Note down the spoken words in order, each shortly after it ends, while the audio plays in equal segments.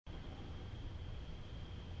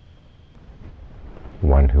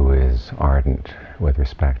one who is ardent with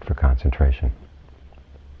respect for concentration.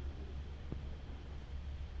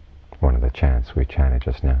 One of the chants we chanted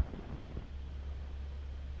just now.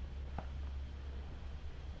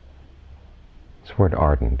 This word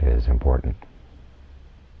ardent is important.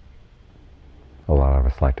 A lot of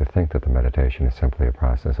us like to think that the meditation is simply a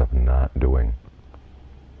process of not doing.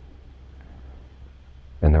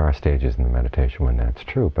 And there are stages in the meditation when that's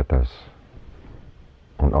true, but there's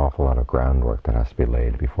an awful lot of groundwork that has to be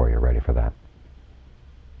laid before you're ready for that.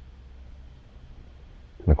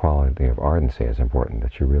 And the quality of ardency is important,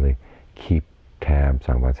 that you really keep tabs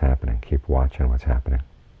on what's happening, keep watching what's happening,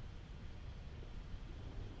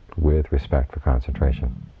 with respect for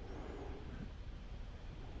concentration.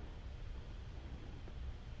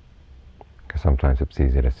 Because sometimes it's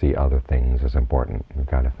easy to see other things as important. You've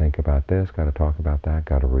got to think about this, got to talk about that,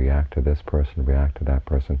 got to react to this person, react to that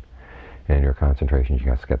person. And your concentration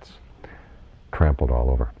just gets trampled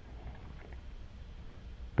all over.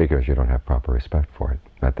 Because you don't have proper respect for it.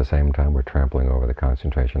 At the same time, we're trampling over the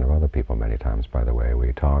concentration of other people many times by the way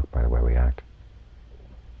we talk, by the way we act.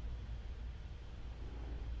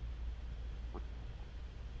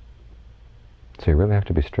 So you really have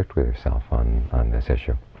to be strict with yourself on this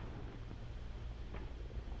issue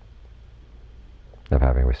of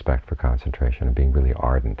having respect for concentration and being really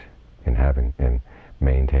ardent in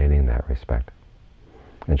maintaining that respect.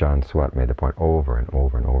 And John Swat made the point over and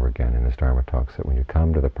over and over again in his Dharma talks that when you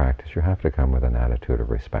come to the practice, you have to come with an attitude of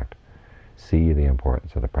respect. See the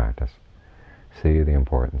importance of the practice. See the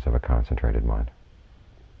importance of a concentrated mind.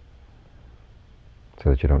 So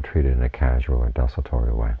that you don't treat it in a casual or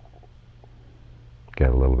desultory way. Get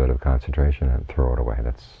a little bit of concentration and throw it away.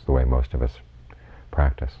 That's the way most of us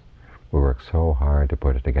practice. We work so hard to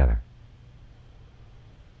put it together.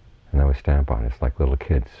 And then we stamp on it. It's like little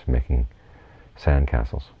kids making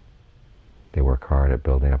sandcastles. They work hard at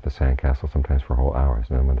building up the sandcastle, sometimes for whole hours,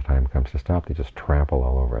 and then when the time comes to stop, they just trample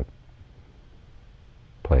all over it.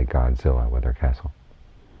 Play Godzilla with their castle.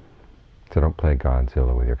 So don't play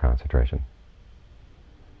Godzilla with your concentration.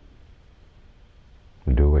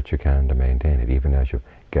 Do what you can to maintain it. Even as you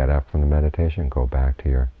get up from the meditation, go back to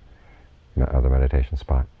your other meditation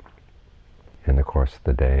spot. In the course of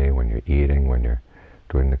the day, when you're eating, when you're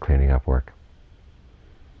doing the cleaning up work,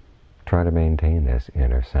 try to maintain this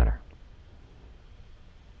inner center.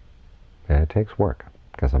 And it takes work,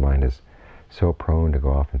 because the mind is so prone to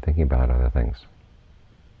go off and thinking about other things.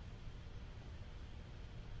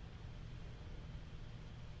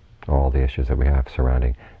 All the issues that we have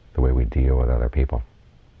surrounding the way we deal with other people,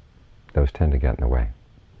 those tend to get in the way.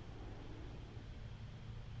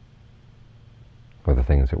 Or the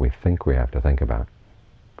things that we think we have to think about,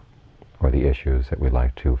 or the issues that we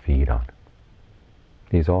like to feed on.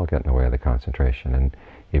 These all get in the way of the concentration, and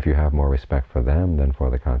if you have more respect for them than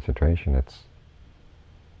for the concentration, it's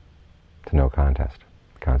no contest.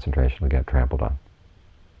 Concentration will get trampled on.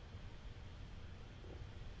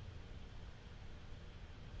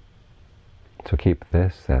 So keep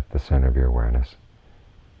this at the center of your awareness.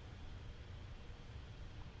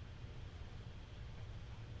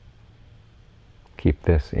 Keep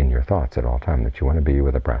this in your thoughts at all times, that you want to be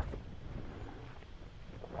with the breath.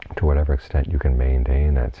 To whatever extent you can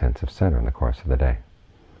maintain that sense of center in the course of the day.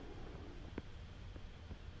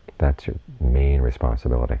 That's your main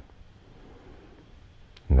responsibility.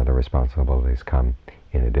 And other responsibilities come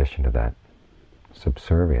in addition to that,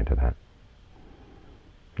 subservient to that.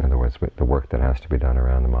 In other words, the work that has to be done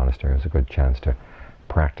around the monastery is a good chance to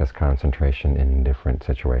practice concentration in different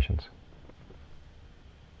situations.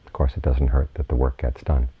 Of course, it doesn't hurt that the work gets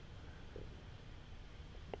done.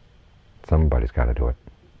 Somebody's got to do it.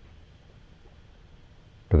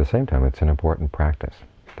 But at the same time, it's an important practice.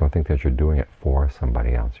 Don't think that you're doing it for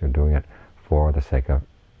somebody else. You're doing it for the sake of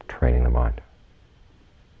training the mind.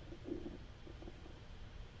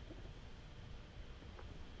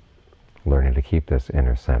 Learning to keep this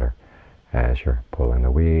inner center as you're pulling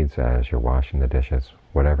the weeds, as you're washing the dishes,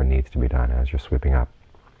 whatever needs to be done, as you're sweeping up.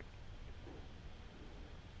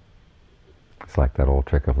 It's like that old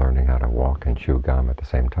trick of learning how to walk and chew gum at the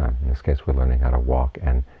same time. In this case, we're learning how to walk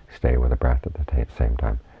and stay with the breath at the same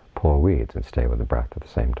time. Pull weeds and stay with the breath at the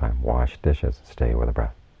same time. Wash dishes and stay with the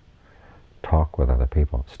breath. Talk with other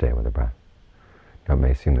people, stay with the breath. Now, it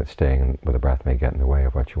may seem that staying with the breath may get in the way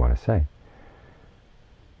of what you want to say.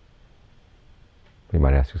 You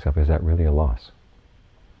might ask yourself, is that really a loss?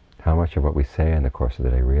 How much of what we say in the course of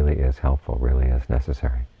the day really is helpful, really is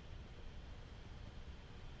necessary?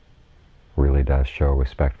 Really does show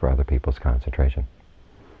respect for other people's concentration.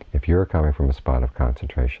 If you're coming from a spot of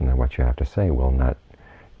concentration, then what you have to say will not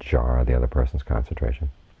jar the other person's concentration.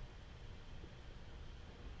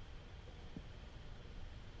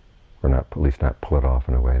 least not pull it off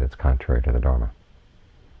in a way that's contrary to the Dharma.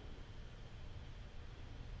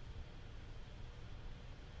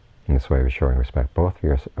 In this way, we're showing respect both for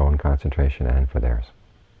your own concentration and for theirs.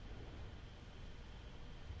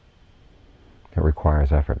 It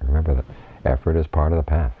requires effort. Remember that effort is part of the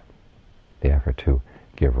path. The effort to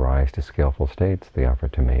give rise to skillful states, the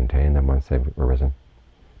effort to maintain them once they've arisen.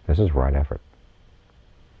 This is right effort.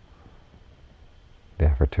 The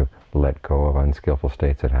effort to let go of unskillful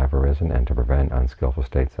states that have arisen and to prevent unskillful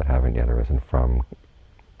states that haven't yet arisen from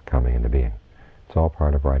coming into being. It's all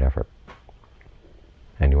part of right effort.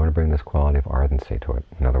 And you want to bring this quality of ardency to it.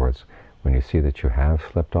 In other words, when you see that you have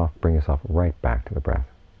slipped off, bring yourself right back to the breath.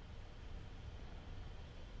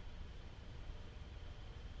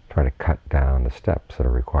 Try to cut down the steps that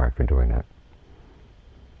are required for doing that.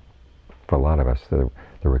 For a lot of us, the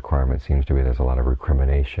requirement seems to be there's a lot of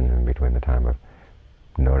recrimination in between the time of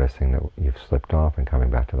noticing that you've slipped off and coming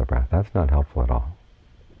back to the breath. That's not helpful at all.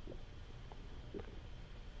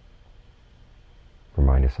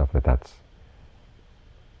 Remind yourself that that's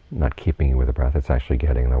not keeping you with the breath, it's actually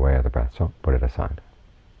getting in the way of the breath, so put it aside.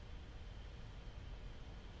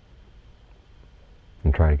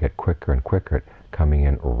 And try to get quicker and quicker at coming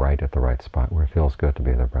in right at the right spot where it feels good to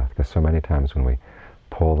be in the breath. Because so many times when we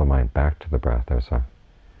pull the mind back to the breath, there's a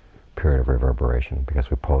period of reverberation because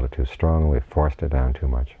we pulled it too strongly, we forced it down too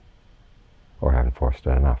much, or haven't forced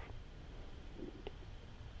it enough.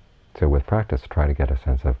 So with practice, try to get a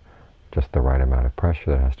sense of just the right amount of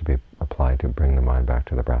pressure that has to be applied to bring the mind back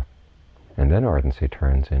to the breath. And then ardency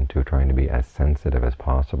turns into trying to be as sensitive as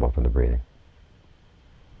possible to the breathing.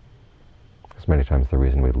 Because many times the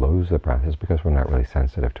reason we lose the breath is because we're not really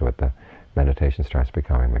sensitive to it. The meditation starts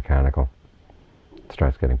becoming mechanical. It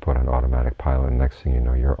starts getting put on automatic pilot, and next thing you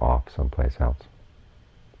know, you're off someplace else.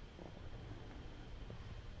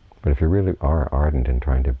 But if you really are ardent in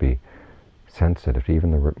trying to be sensitive to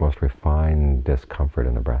even the most refined discomfort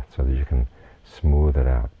in the breath so that you can smooth it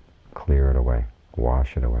out, clear it away,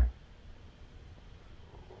 wash it away,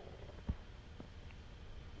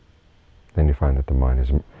 then you find that the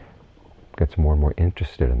mind gets more and more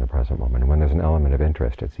interested in the present moment. And when there's an element of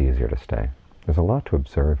interest, it's easier to stay. There's a lot to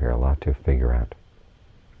observe here, a lot to figure out.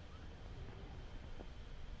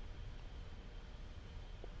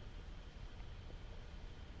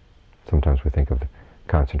 Sometimes we think of the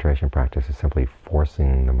concentration practice as simply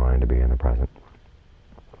forcing the mind to be in the present.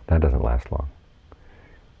 That doesn't last long.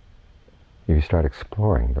 If you start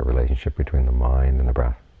exploring the relationship between the mind and the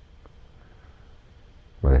breath,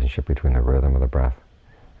 relationship between the rhythm of the breath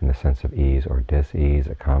and the sense of ease or dis-ease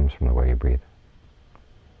that comes from the way you breathe,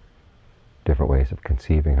 different ways of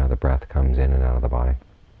conceiving how the breath comes in and out of the body.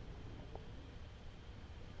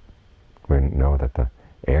 We know that the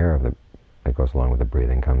air that goes along with the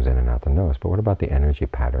breathing comes in and out the nose, but what about the energy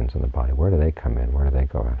patterns in the body? Where do they come in? Where do they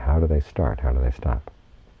go out? How do they start? How do they stop?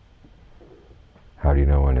 How do you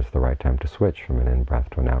know when it's the right time to switch from an in-breath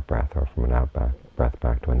to an out-breath, or from an out-breath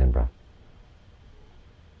back to an in-breath?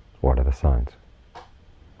 What are the signs?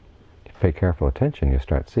 If you pay careful attention, you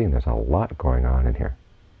start seeing there's a lot going on in here.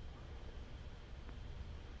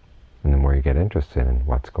 And the more you get interested in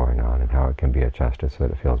what's going on and how it can be adjusted so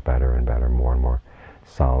that it feels better and better, more and more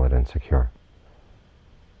solid and secure,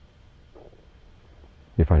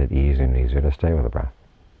 you find it easier and easier to stay with the breath.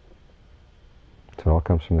 So it all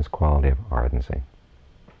comes from this quality of ardency,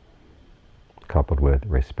 coupled with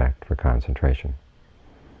respect for concentration.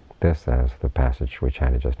 This, as the passage we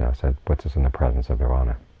chanted just now said, puts us in the presence of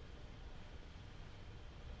nirvana.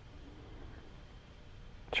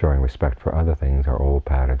 Showing respect for other things are old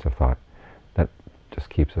patterns of thought that just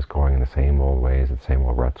keeps us going in the same old ways, the same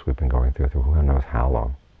old ruts we've been going through who knows how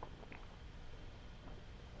long.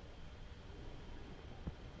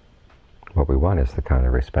 What we want is the kind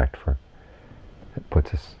of respect for that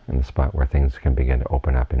puts us in the spot where things can begin to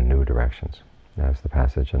open up in new directions. As the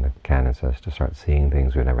passage in the canon says, to start seeing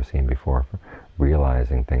things we've never seen before, for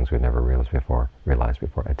realizing things we've never realized before,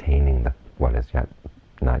 attaining what has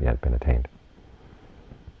not yet been attained.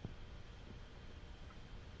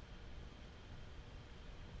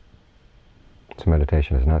 So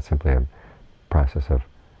meditation is not simply a process of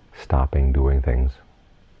stopping doing things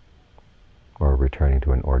or returning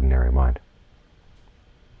to an ordinary mind.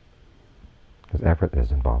 There's effort that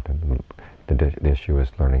is involved in it. The issue is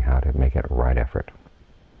learning how to make it right effort.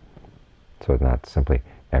 So it's not simply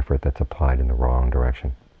effort that's applied in the wrong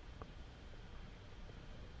direction.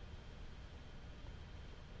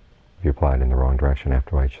 If you apply it in the wrong direction,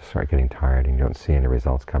 after a while you just start getting tired and you don't see any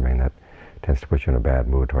results coming. That tends to put you in a bad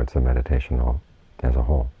mood towards the meditation as a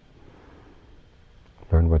whole.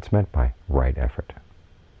 Learn what's meant by right effort.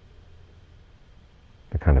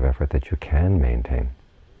 the kind of effort that you can maintain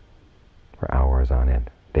for hours on end,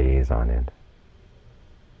 days on end.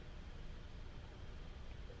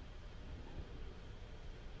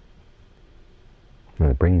 And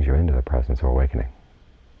it brings you into the presence of awakening.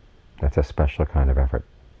 That's a special kind of effort.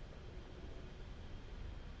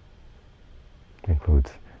 It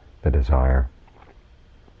includes the desire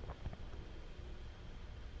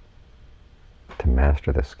to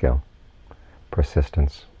master this skill,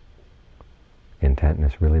 persistence,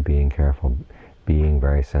 intentness, really being careful, being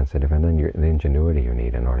very sensitive, and then the ingenuity you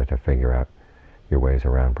need in order to figure out your ways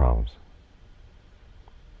around problems.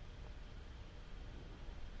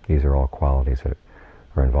 These are all qualities that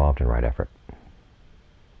are involved in right effort.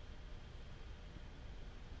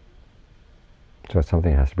 So it's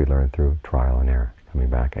something that has to be learned through trial and error, coming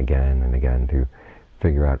back again and again to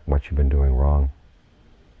figure out what you've been doing wrong,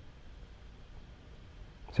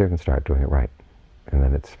 so you can start doing it right. And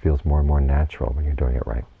then it feels more and more natural when you're doing it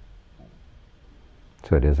right.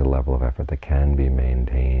 So it is a level of effort that can be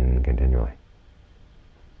maintained continually.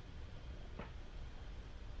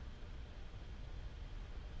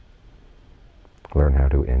 Learn how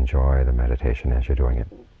to enjoy the meditation as you're doing it.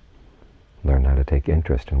 Learn how to take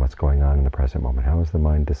interest in what's going on in the present moment. How is the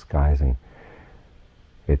mind disguising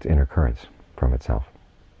its inner currents from itself?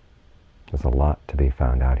 There's a lot to be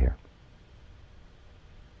found out here.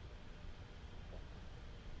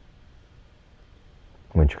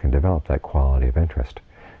 Once you can develop that quality of interest,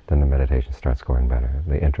 then the meditation starts going better.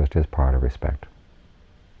 The interest is part of respect.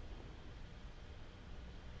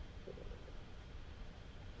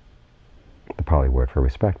 The Pali word for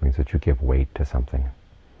respect means that you give weight to something.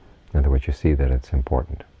 In other words, you see that it's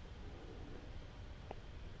important.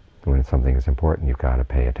 When something is important, you've got to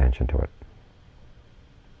pay attention to it.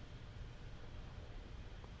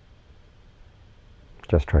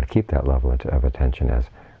 Just try to keep that level of attention as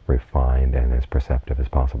refined and as perceptive as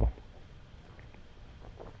possible.